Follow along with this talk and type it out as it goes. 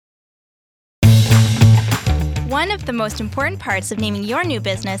One of the most important parts of naming your new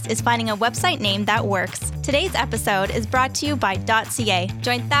business is finding a website name that works. Today's episode is brought to you by .ca.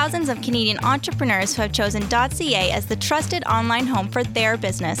 Join thousands of Canadian entrepreneurs who have chosen .ca as the trusted online home for their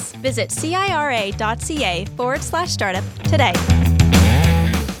business. Visit cira.ca/startup today.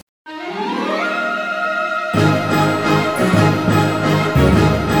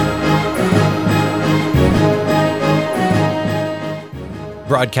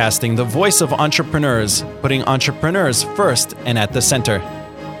 Broadcasting the voice of entrepreneurs, putting entrepreneurs first and at the center.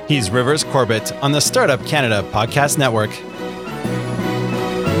 He's Rivers Corbett on the Startup Canada Podcast Network.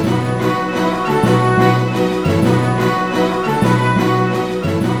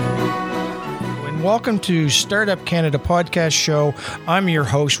 Welcome to Startup Canada Podcast Show. I'm your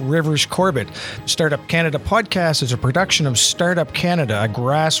host, Rivers Corbett. Startup Canada Podcast is a production of Startup Canada, a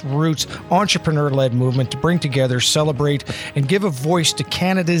grassroots entrepreneur-led movement to bring together, celebrate, and give a voice to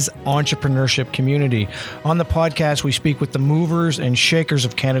Canada's entrepreneurship community. On the podcast, we speak with the movers and shakers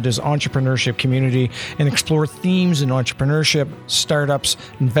of Canada's entrepreneurship community and explore themes in entrepreneurship, startups,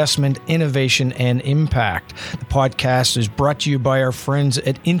 investment, innovation, and impact. The podcast is brought to you by our friends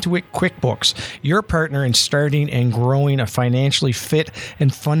at Intuit QuickBooks, your partner in starting and growing a financially fit and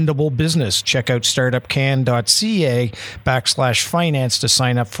fundable business. Check out startupcan.ca/finance to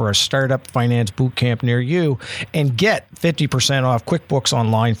sign up for a startup finance bootcamp near you and get 50% off QuickBooks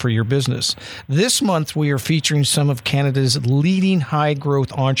Online for your business. This month, we are featuring some of Canada's leading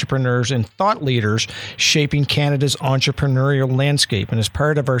high-growth entrepreneurs and thought leaders shaping Canada's entrepreneurial landscape. And as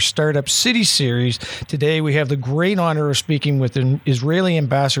part of our Startup City series, today we have the great honor of speaking with an Israeli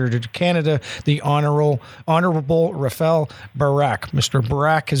ambassador to Canada, the Honorable Rafael Barak. Mr.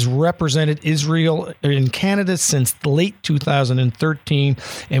 Barak has represented Israel in Canada since late 2013,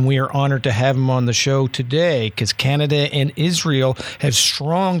 and we are honored to have him on the show today because Canada and Israel have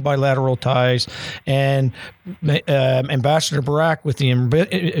strong bilateral ties, and Ambassador Barak with the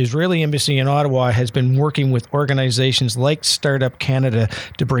Israeli Embassy in Ottawa has been working with organizations like Startup Canada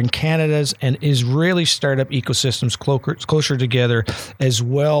to bring Canada's and Israeli startup ecosystems closer together, as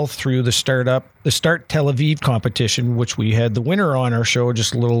well through the Start Tel Aviv competition, which we had the winner on our show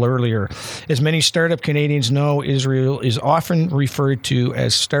just a little earlier. As many startup Canadians know, Israel is often referred to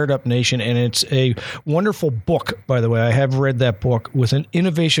as Startup Nation, and it's a wonderful book, by the way. I have read that book, with an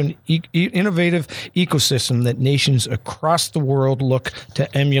innovative ecosystem that nations across the world look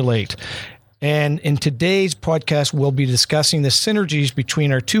to emulate. And in today's podcast, we'll be discussing the synergies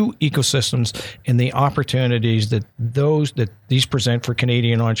between our two ecosystems and the opportunities that these present for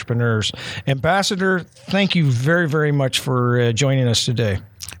Canadian entrepreneurs. Ambassador, thank you very, very much for joining us today.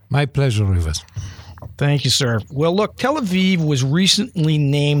 My pleasure, Rivers. Thank you, sir. Well, look, Tel Aviv was recently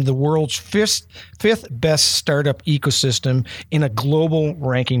named the world's fifth best startup ecosystem in a global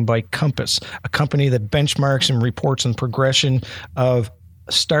ranking by Compass, a company that benchmarks and reports on progression of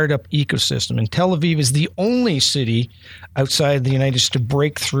startup ecosystem. And Tel Aviv is the only city outside the United States to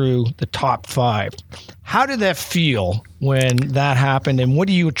break through the top 5. How did that feel when that happened, and what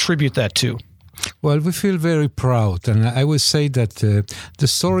do you attribute that to? Well, we feel very proud, and I would say that the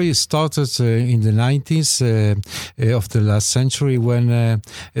story started in the 90s of the last century when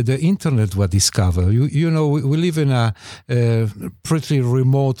the internet was discovered. You know, we live in a pretty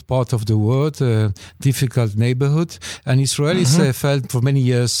remote part of the world, difficult neighborhood, and Israelis felt for many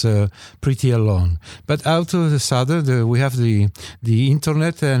years pretty alone. But out of the sudden, we have the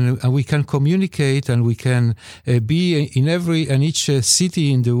internet, and we can communicate, and we can be in each city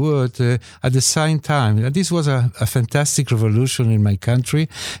in the world at the same time. And this was a fantastic revolution in my country.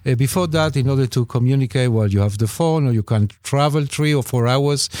 Before that, in order to communicate, well, you have the phone, or you can travel 3 or 4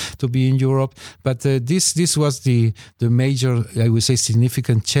 hours to be in Europe. But this was the major, I would say,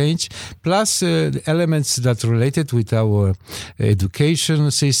 significant change. Plus the elements that related with our education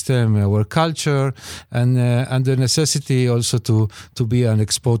system, our culture, and the necessity also to be an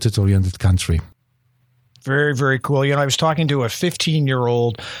exported-oriented country. Very, very cool. You know, I was talking to a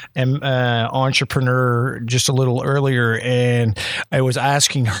 15-year-old entrepreneur just a little earlier, and I was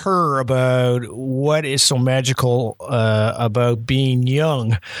asking her about what is so magical about being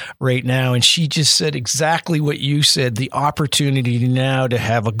young right now. And she just said exactly what you said, the opportunity now to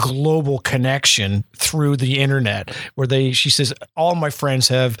have a global connection through the internet, where she says, all my friends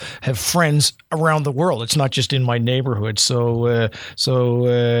have friends around the world. It's not just in my neighborhood. So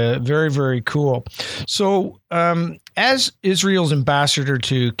very, very cool. So, as Israel's ambassador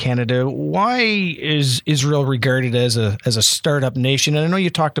to Canada, why is Israel regarded as a startup nation? And I know you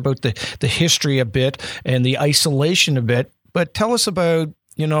talked about the history a bit and the isolation a bit, but tell us about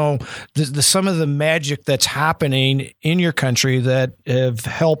some of the magic that's happening in your country that have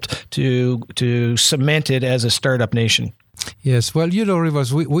helped to cement it as a startup nation. Yes, well,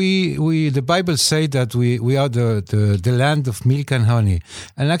 Rivers, we the Bible say that we are the land of milk and honey,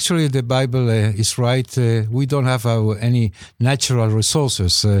 and actually the Bible is right. We don't have any natural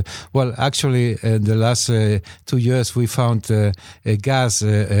resources. Well, actually, in the last 2 years we found gas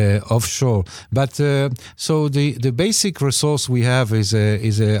offshore, but so the basic resource we have is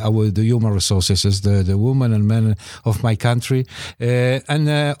the human resources, is the women and men of my country,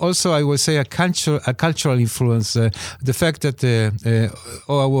 and also I will say a cultural influence. The fact that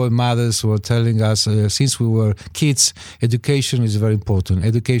our mothers were telling us since we were kids, education is very important.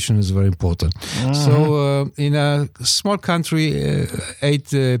 So in a small country,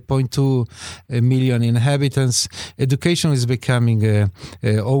 8.2 million inhabitants, education is becoming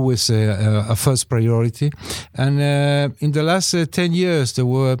always a first priority. And in the last 10 years, there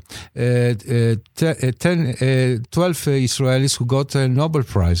were 12 Israelis who got Nobel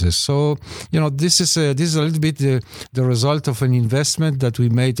Prizes. So, this is a little bit the result of an investment that we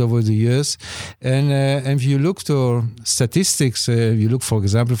made over the years. And if you look to statistics, you look, for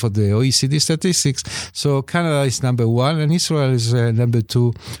example, for the OECD statistics, so Canada is number 1 and Israel is number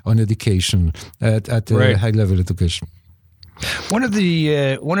 2 on education, at right. high-level education. One of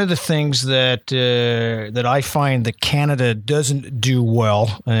the things that I find that Canada doesn't do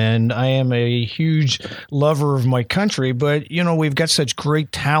well, and I am a huge lover of my country, but we've got such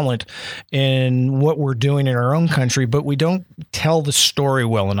great talent in what we're doing in our own country, but we don't tell the story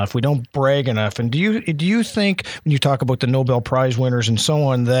well enough. We don't brag enough. And do you think, when you talk about the Nobel Prize winners and so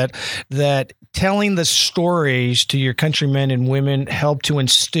on, that telling the stories to your countrymen and women help to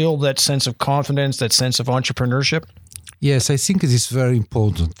instill that sense of confidence, that sense of entrepreneurship? Yes, I think it is very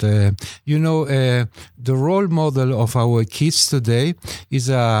important. The role model of our kids today is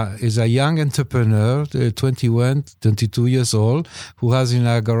a young entrepreneur, 21, 22 years old, who has in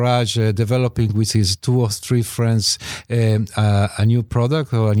a garage developing with his 2 or 3 friends a new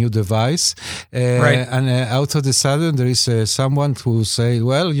product or a new device. Right. And out of the sudden, there is someone who say,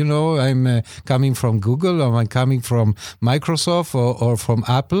 well, I'm coming from Google, or I'm coming from Microsoft or from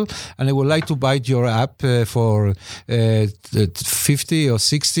Apple, and I would like to buy your app for 50 or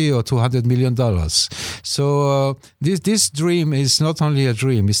 60 or $200 million. So this dream is not only a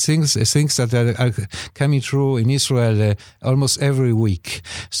dream; it's things that are coming true in Israel almost every week.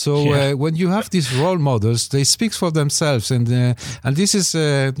 So when you have these role models, they speak for themselves, and this is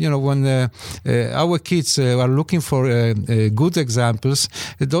when our kids are looking for good examples.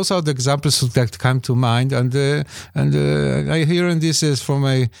 Those are the examples that come to mind, and I hear this is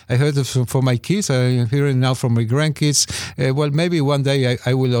I heard it from my kids. I hear it now from my grandkids. Well, maybe one day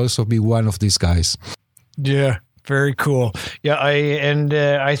I will also be one of these guys. Yeah. Very cool. Yeah,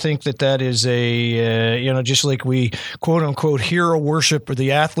 I think that is just like we quote unquote hero worship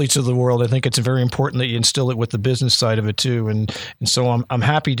the athletes of the world. I think it's very important that you instill it with the business side of it too, and so I'm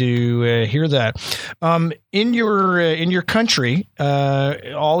happy to hear that. In your country,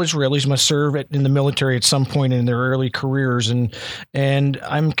 all Israelis must serve in the military at some point in their early careers, and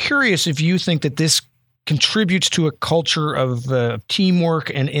I'm curious if you think that this contributes to a culture of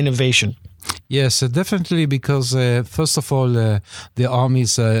teamwork and innovation. Yes, definitely, because first of all, the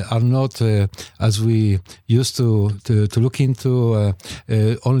armies are not, as we used to look into,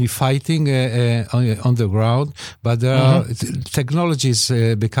 only fighting on the ground, but there are technologies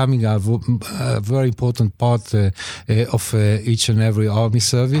becoming a very important part of each and every army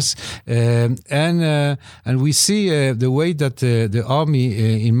service, and we see the way that the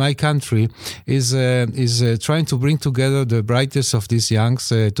army in my country is trying to bring together the brightest of these youngs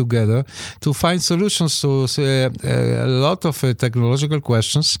together to find solutions to a lot of technological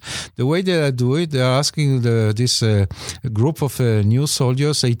questions. The way they do it, they are asking this group of new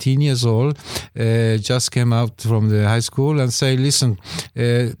soldiers, 18 years old, just came out from the high school, and say, listen,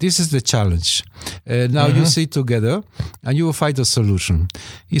 this is the challenge. Now you sit together and you will find a solution.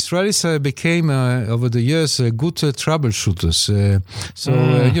 Israelis became, over the years, good troubleshooters.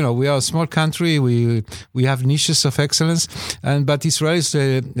 We are a small country. We have niches of excellence, but Israelis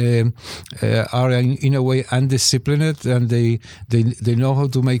are in a way undisciplined, and they know how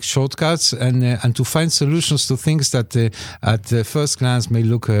to make shortcuts and to find solutions to things that at first glance may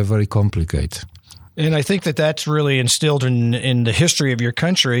look very complicated. And I think that's really instilled in the history of your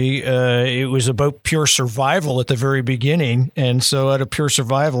country. It was about pure survival at the very beginning, and so out of pure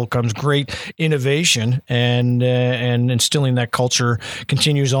survival comes great innovation, and instilling that culture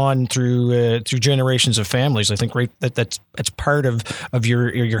continues on through generations of families. I think that's part of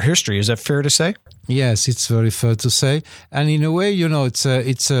your history. Is that fair to say? Yes, it's very fair to say, and in a way, it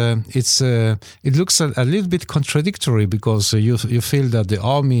looks a little bit contradictory because you feel that the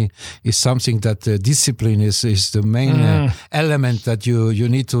army is something that discipline is the main element that you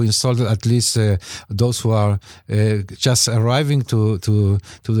need to install, at least those who are just arriving to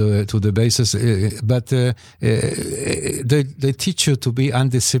the bases, but they teach you to be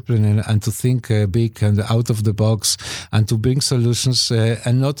undisciplined and to think big and out of the box and to bring solutions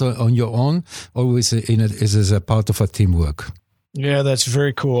and not on your own. Always as a part of a teamwork. Yeah, that's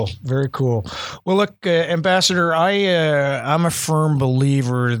very cool. Very cool. Well, look, Ambassador, I'm a firm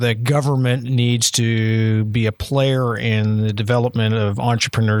believer that government needs to be a player in the development of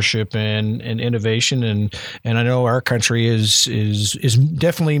entrepreneurship and innovation, and I know our country is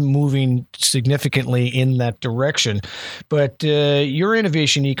definitely moving significantly in that direction. But your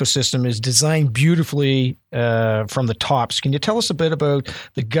innovation ecosystem is designed beautifully from the tops. Can you tell us a bit about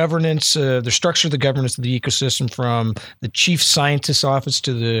the governance, the structure of the governance of the ecosystem, from the chief scientist's office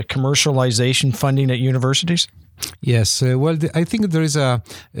to the commercialization funding at universities? Yes, I think there is a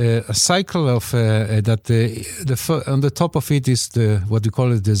cycle of that. On the top of it is what we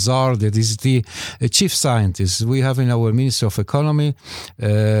call it the czar, that is the chief scientist. We have in our Ministry of Economy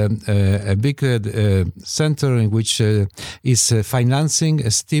a big center in which is financing,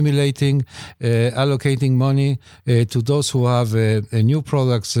 stimulating, allocating money to those who have new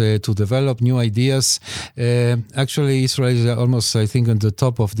products to develop, new ideas. Actually, Israel is almost, I think, on the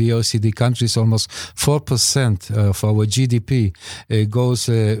top of the OECD countries. Almost 4% of our GDP goes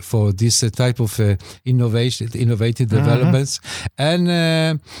for this type of innovative developments.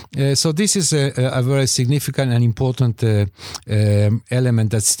 And so this is a very significant and important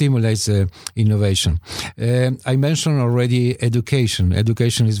element that stimulates innovation. I mentioned already education.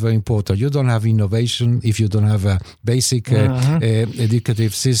 Education is very important. You don't have innovation if you don't have a basic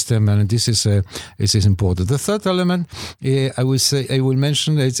educative system, and this is important. The third element I will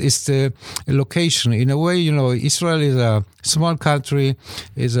mention is the location. In a way, Israel is a small country.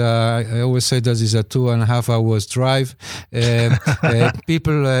 I always say that it's a 2.5 hours drive.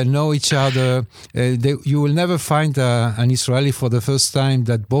 People know each other. You will never find an Israeli for the first time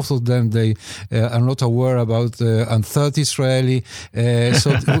that both of them they are not aware about a third Israeli.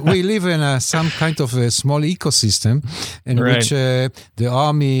 So we live in some kind of a small ecosystem in which the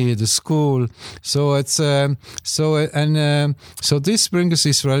army, the school. So it's so this brings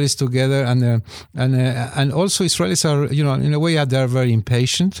Israelis together, and also Israelis are, in a way, they're very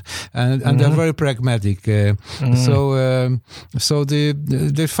impatient and they're very pragmatic. So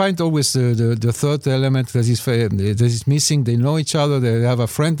they find always the third element that is missing. They know each other. They have a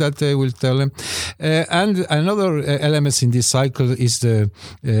friend that they will tell them. And another element in this cycle is the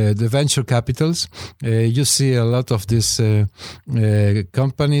venture capitals. You see a lot of these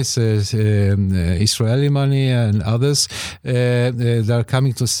companies, Israeli money and others, that are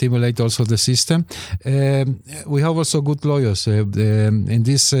coming to stimulate also the system. We have also good lawyers. In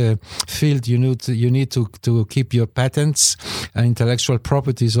this field, you need to keep your patents, and intellectual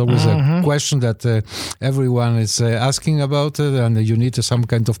property is always a question that everyone is asking about, and you need some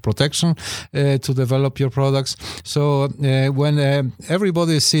kind of protection to develop your products. So when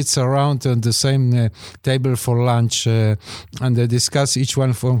everybody sits around on the same table for lunch and they discuss each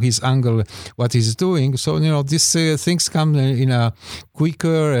one from his angle what he's doing, so these things come in a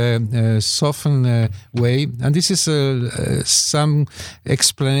quicker, softened way, and this is some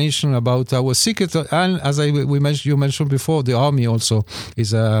explanation about our secret. And as you mentioned before, the army also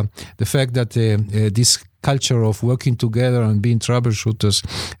is the fact that this culture of working together and being troubleshooters.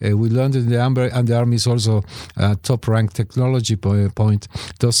 We learned in the army is also a top-ranked technology point.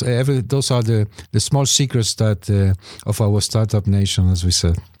 Those are the small secrets that of our startup nation, as we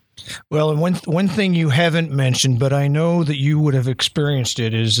said. Well, and one thing you haven't mentioned, but I know that you would have experienced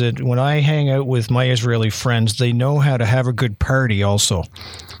it, is that when I hang out with my Israeli friends, they know how to have a good party also.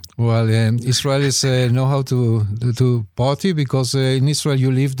 Well, Israelis know how to party because in Israel you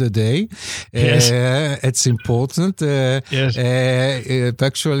live the day. Yes. It's important. Yes.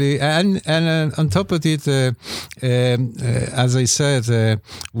 Actually, and on top of it, as I said,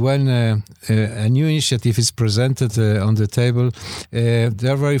 when a new initiative is presented on the table, they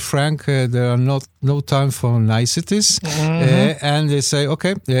are very frank. There are no time for niceties, and they say,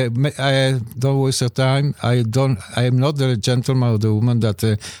 "Okay, I don't waste your time. I am not the gentleman or the woman that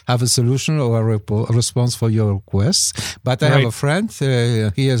have a solution or a response for your requests. But I have a friend.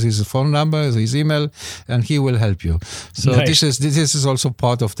 He has his phone number, his email, and he will help you. So this is also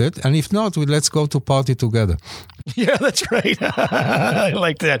part of that. And if not, let's go to party together. Yeah, that's right. I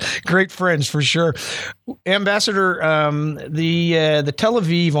like that. Great friends for sure. Ambassador, the Tel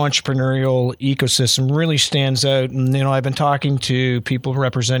Aviv entrepreneurial ecosystem really stands out. And, I've been talking to people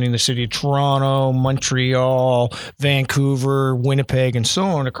representing the city of Toronto, Montreal, Vancouver, Winnipeg, and so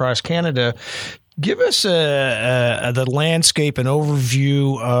on across Canada. Give us the landscape and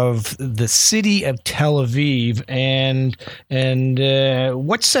overview of the city of Tel Aviv and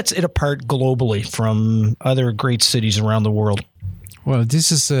what sets it apart globally from other great cities around the world. Well,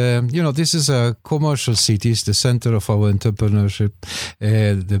 this is a commercial city. It's the center of our entrepreneurship.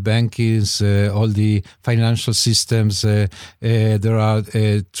 The bankings, all the financial systems. There are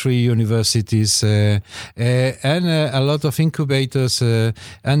 3 universities and a lot of incubators.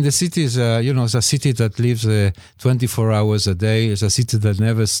 And the city is, it's a city that lives 24 hours a day. It's a city that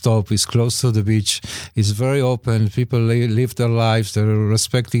never stops. It's close to the beach. It's very open. People live their lives. They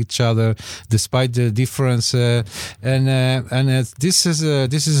respect each other despite the difference. This is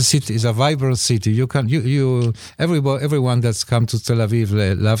a city. Is a vibrant city. Everyone that's come to Tel Aviv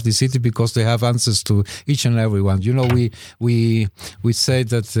love the city because they have answers to each and every one. We say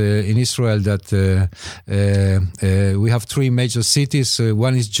that in Israel that we have 3 major cities.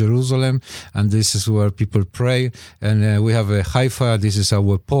 One is Jerusalem, and this is where people pray. And we have Haifa. This is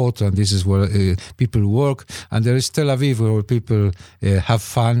our port, and this is where people work. And there is Tel Aviv, where people have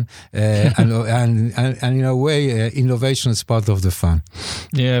fun. And in a way, innovation is part of the fun.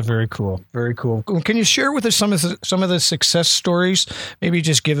 Yeah, very cool. Very cool. Can you share with us some of the success stories? Maybe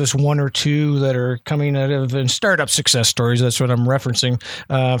just give us 1 or 2 that are coming out of startup success stories. That's what I'm referencing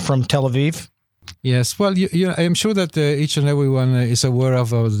from Tel Aviv. Yes. Well, I am sure that each and everyone is aware of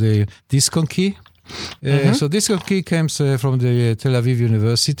the Discount Key. So this key comes from the Tel Aviv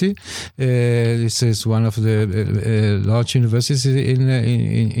University. This is one of the large universities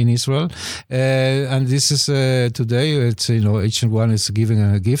in Israel, and this is today. It's each one is giving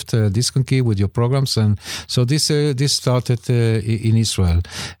a gift, a discount key with your programs, and so this started in Israel.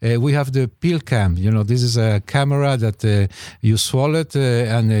 We have the Pill Cam. This is a camera that you swallow it,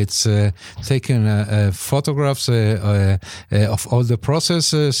 and it's taking photographs of all the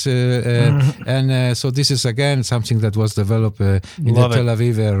processes and. So this is again something that was developed in the Tel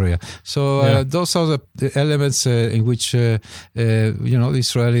Aviv area. So those are the elements in which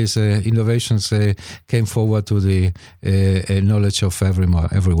Israelis innovations came forward to the knowledge of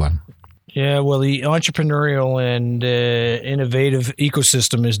everyone. Yeah, well, the entrepreneurial and innovative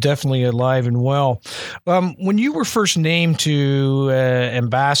ecosystem is definitely alive and well. When you were first named to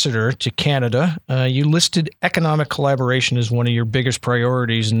ambassador to Canada, you listed economic collaboration as one of your biggest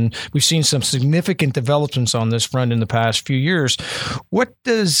priorities, and we've seen some significant developments on this front in the past few years. What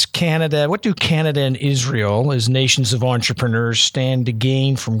do Canada and Israel, as nations of entrepreneurs, stand to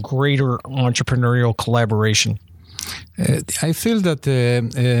gain from greater entrepreneurial collaboration? I feel that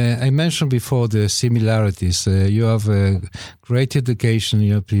I mentioned before the similarities. You have great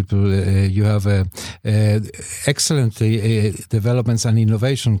education, people. You have excellent developments and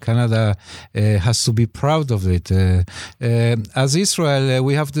innovation. Canada has to be proud of it. As Israel,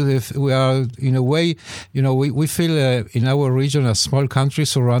 we are in a way, we feel in our region a small country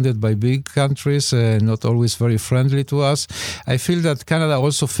surrounded by big countries, not always very friendly to us. I feel that Canada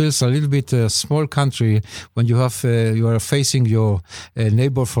also feels a little bit a small country when you are facing your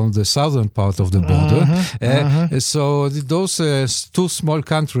neighbor from the southern part of the border. So those 2 small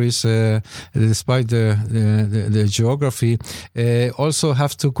countries, despite the geography, also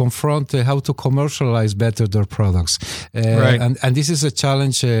have to confront how to commercialize better their products. And this is a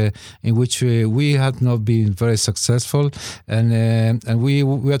challenge in which we had not been very successful. And we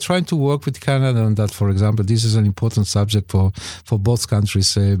are trying to work with Canada on that. For example, this is an important subject for both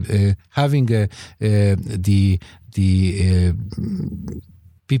countries, having the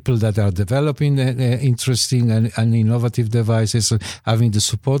people that are developing interesting and innovative devices, having the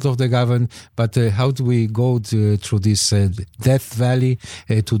support of the government. But how do we go through this death valley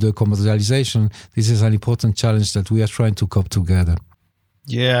to the commercialization? This is an important challenge that we are trying to cope together.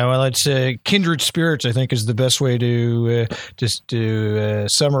 Yeah, well, it's kindred spirits, I think, is the best way to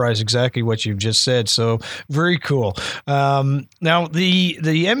summarize exactly what you've just said. So very cool. Now,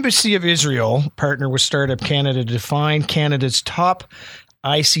 the Embassy of Israel partnered with Startup Canada to define Canada's top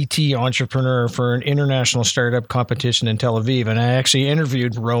ICT entrepreneur for an international startup competition in Tel Aviv. And I actually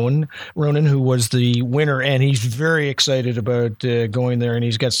interviewed Ronan, who was the winner, and he's very excited about going there, and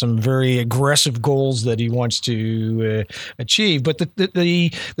he's got some very aggressive goals that he wants to achieve. But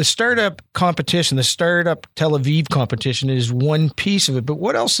the startup competition, the startup Tel Aviv competition is one piece of it. But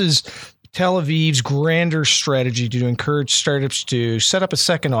what else is Tel Aviv's grander strategy to encourage startups to set up a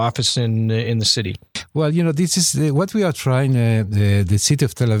second office in the city? Well, this is what we are trying. The city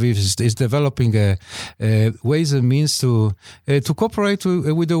of Tel Aviv is developing ways and means to cooperate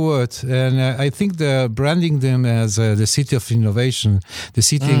with the world, and I think they're branding them as the city of innovation, the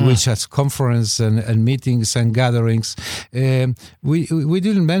city which has conference and meetings and gatherings. We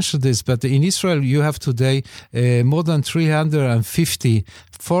didn't mention this, but in Israel you have today more than 350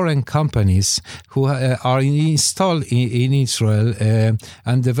 foreign companies who are installed in Israel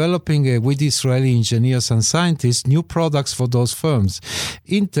and developing with Israeli engineers and scientists new products for those firms.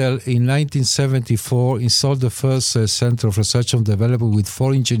 Intel in 1974 installed the first center of research and development with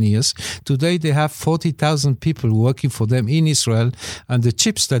 4 engineers. Today they have 40,000 people working for them in Israel, and the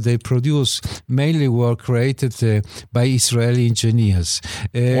chips that they produce mainly were created by Israeli engineers.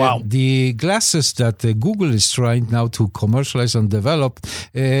 Wow. The glasses that Google is trying now to commercialize and develop,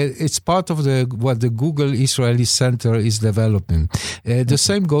 it's part of what the Google Israeli Center is developing. The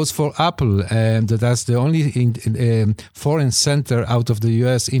same goes for Apple, that has the only foreign center out of the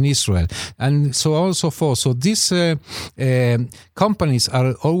US in Israel, and so on and so forth. So these companies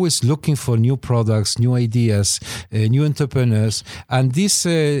are always looking for new products, new ideas, new entrepreneurs, and this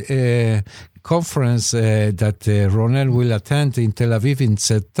conference that Ronen will attend in Tel Aviv in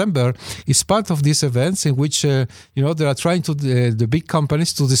September is part of these events in which they are trying to the big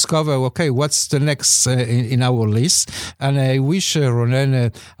companies to discover, okay, what's the next in our list. And I wish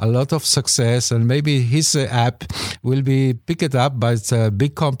Ronen a lot of success, and maybe his app will be picked up by a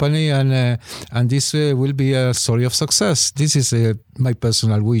big company, and this will be a story of success. This is my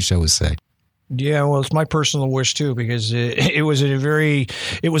personal wish, I would say. Yeah, well, it's my personal wish too, because it was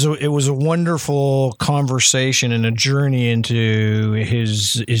a wonderful conversation and a journey into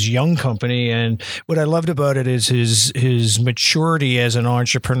his young company. And what I loved about it is his maturity as an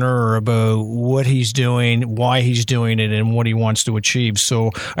entrepreneur about what he's doing, why he's doing it, and what he wants to achieve.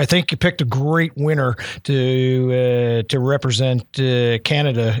 So I think you picked a great winner to represent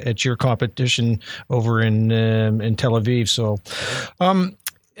Canada at your competition over in Tel Aviv. So.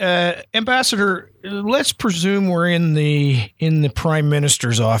 Ambassador, let's presume we're in the Prime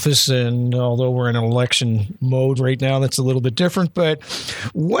Minister's office, and although we're in election mode right now, that's a little bit different. But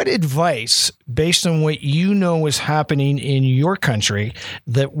what advice, based on what you know is happening in your country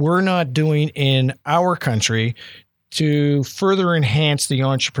that we're not doing in our country, to further enhance the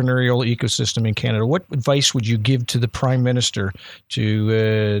entrepreneurial ecosystem in Canada? What advice would you give to the Prime Minister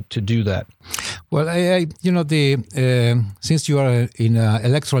to do that? Well, since you are in an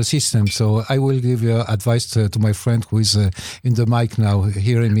electoral system, so I will give you advice to my friend who is in the mic now,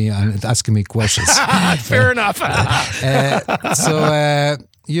 hearing me and asking me questions. Fair enough.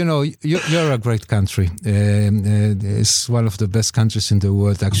 You're a great country. It's one of the best countries in the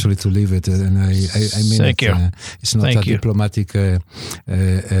world, actually, to live it. And I mean, thank you. It's not a diplomatic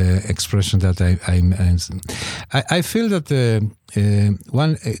expression that I feel that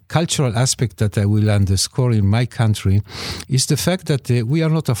one cultural aspect that I will underscore in my country is the fact that we are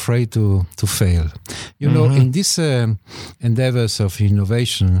not afraid to fail. In these endeavors of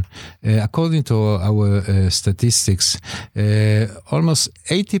innovation, according to our statistics, almost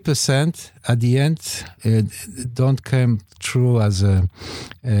 80% at the end don't come true as a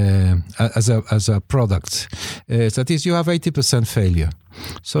product. That is, you have 80% failure.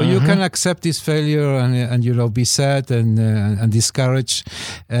 So you can accept this failure and be sad and discouraged.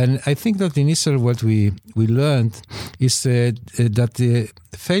 And I think that in Israel what we learned is that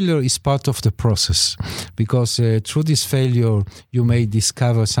failure is part of the process, because through this failure you may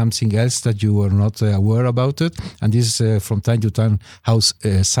discover something else that you were not aware about it. And this is from time to time how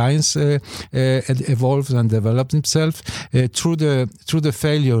science evolves and develops itself. Through the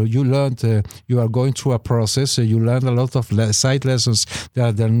failure you learned you are going through a process. You learn a lot of side lessons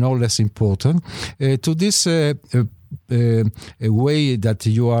that are no less important. To this a way that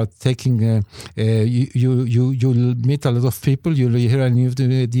you are taking, you meet a lot of people, you hear new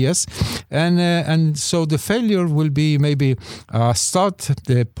ideas, and so the failure will be maybe a start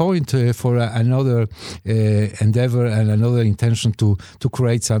point for another endeavor and another intention to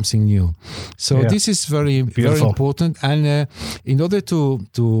create something new. So this is very very important, and in order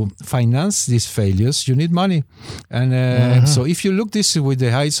to finance these failures, you need money, and so if you look this with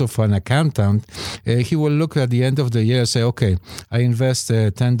the eyes of an accountant, he will look at the end of the year year, say, okay, I invest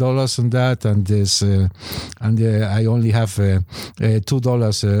 $10 on that, and this, I only have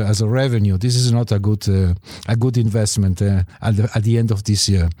 $2 as a revenue. This is not a good investment at the end of this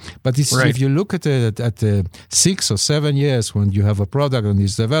year. But if you look at 6 or 7 years when you have a product and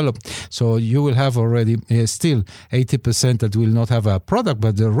it's developed, so you will have already still 80% that will not have a product,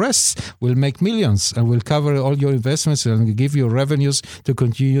 but the rest will make millions and will cover all your investments and give you revenues to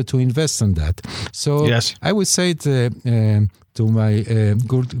continue to invest in that. So yes. I would say to my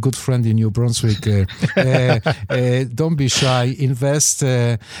good friend in New Brunswick, don't be shy, invest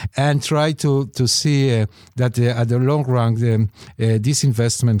and try to see that at the long run this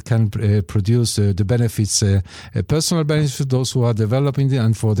investment can produce the benefits, personal benefits for those who are developing it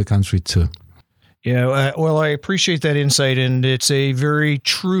and for the country too. Yeah, well, I appreciate that insight, and it's a very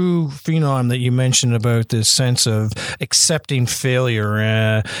true phenom that you mentioned about this sense of accepting failure,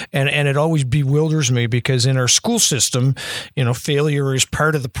 and it always bewilders me because in our school system, failure is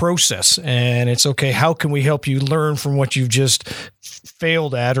part of the process, and it's okay. How can we help you learn from what you've just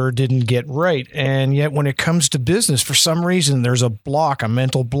failed at or didn't get right? And yet, when it comes to business, for some reason, there's a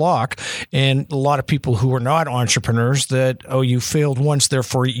mental block, and a lot of people who are not entrepreneurs that you failed once,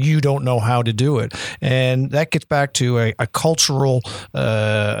 therefore you don't know how to do it. And that gets back to a cultural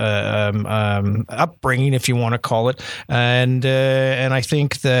upbringing, if you want to call it. And I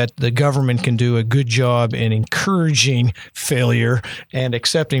think that the government can do a good job in encouraging failure and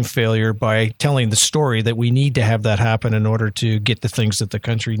accepting failure by telling the story that we need to have that happen in order to get the things that the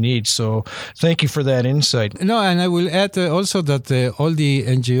country needs. So thank you for that insight. No, and I will add also that all the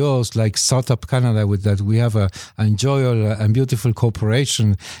NGOs like Startup Canada, with that we have an enjoyable and beautiful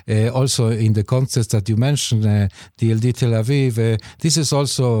cooperation also in the context that you mentioned, DLD Tel Aviv. This is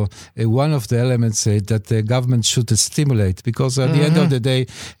also one of the elements that the government should stimulate, because at the end of the day,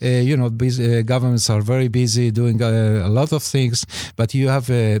 governments are very busy doing a lot of things, but you have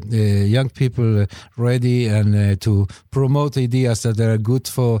young people ready and to promote ideas that are good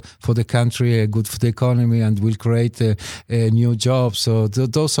for the country, good for the economy, and will create new jobs. So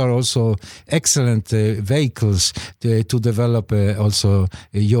those are also excellent vehicles to develop also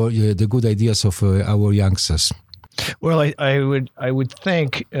the good ideas of our youngsters. Well, I would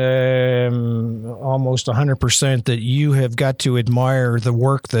think almost 100% that you have got to admire the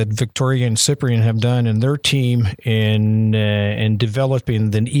work that Victoria and Cyprian have done and their team in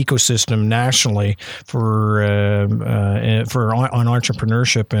developing the ecosystem nationally for on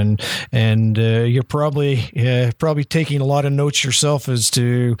entrepreneurship, and you're probably taking a lot of notes yourself as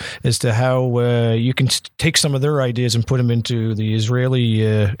to how you can take some of their ideas and put them into the Israeli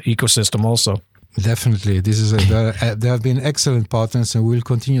ecosystem also. Definitely. They have been excellent partners, and we'll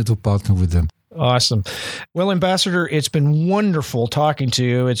continue to partner with them. Awesome. Well, Ambassador, it's been wonderful talking to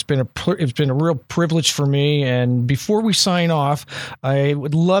you. It's been a real privilege for me. And before we sign off, I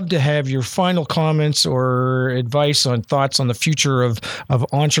would love to have your final comments or advice on thoughts on the future of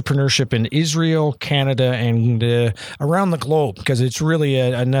entrepreneurship in Israel, Canada, and around the globe, because it's really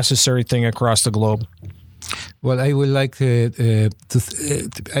a necessary thing across the globe. Well, I would like to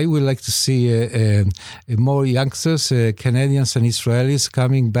see more youngsters, Canadians and Israelis,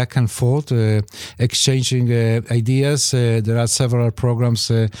 coming back and forth, exchanging ideas. There are several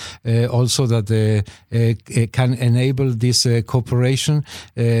programs also that can enable this cooperation.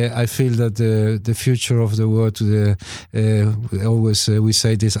 I feel that the future of the world, always we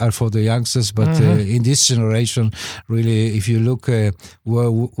say this are for the youngsters, but in this generation, really, if you look where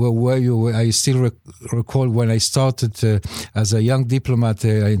were you? I still recall when I started as a young diplomat,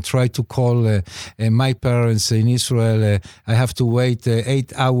 I tried to call my parents in Israel. I have to wait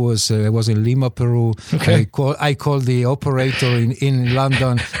 8 hours. I was in Lima, Peru. Okay. I called the operator in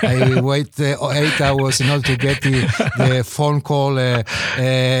London. I wait 8 hours in order to get the phone call,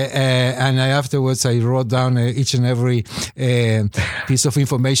 and afterwards I wrote down each and every piece of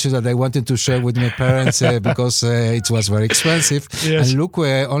information that I wanted to share with my parents because it was very expensive. Yes. And look,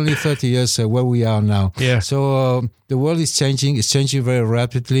 we're only 30 years where we are now. Yeah. So the world is changing. It's changing very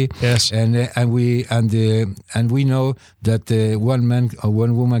rapidly. Yes. And we know that one man or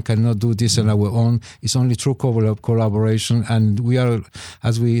one woman cannot do this on our own. It's only through collaboration. And we are,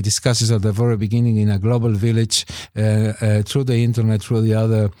 as we discussed at the very beginning, in a global village through the internet, through the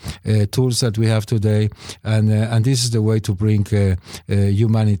other tools that we have today. And this is the way to bring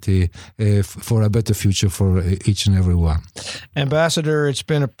humanity for a better future for each and every one. Ambassador, it's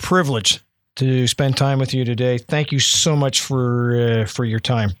been a privilege to spend time with you today. Thank you so much for your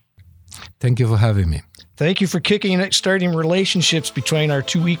time. Thank you for having me. Thank you for starting relationships between our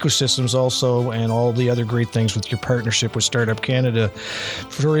two ecosystems also, and all the other great things with your partnership with Startup Canada.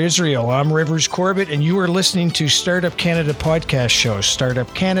 For Israel, I'm Rivers Corbett, and you are listening to Startup Canada podcast show. Startup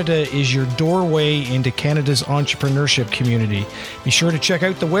Canada is your doorway into Canada's entrepreneurship community. Be sure to check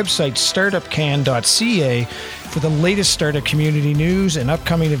out the website startupcan.ca for the latest startup community news and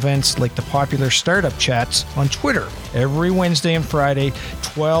upcoming events like the popular Startup Chats on Twitter every Wednesday and Friday,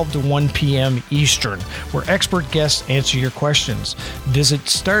 12 to 1 p.m. Eastern, where expert guests answer your questions. Visit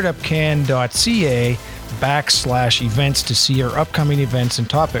startupcan.ca/events to see our upcoming events and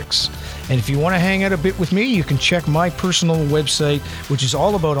topics. And if you want to hang out a bit with me, you can check my personal website, which is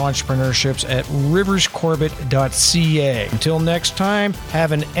all about entrepreneurships, at riverscorbett.ca. Until next time,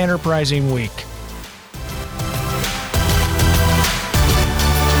 have an enterprising week.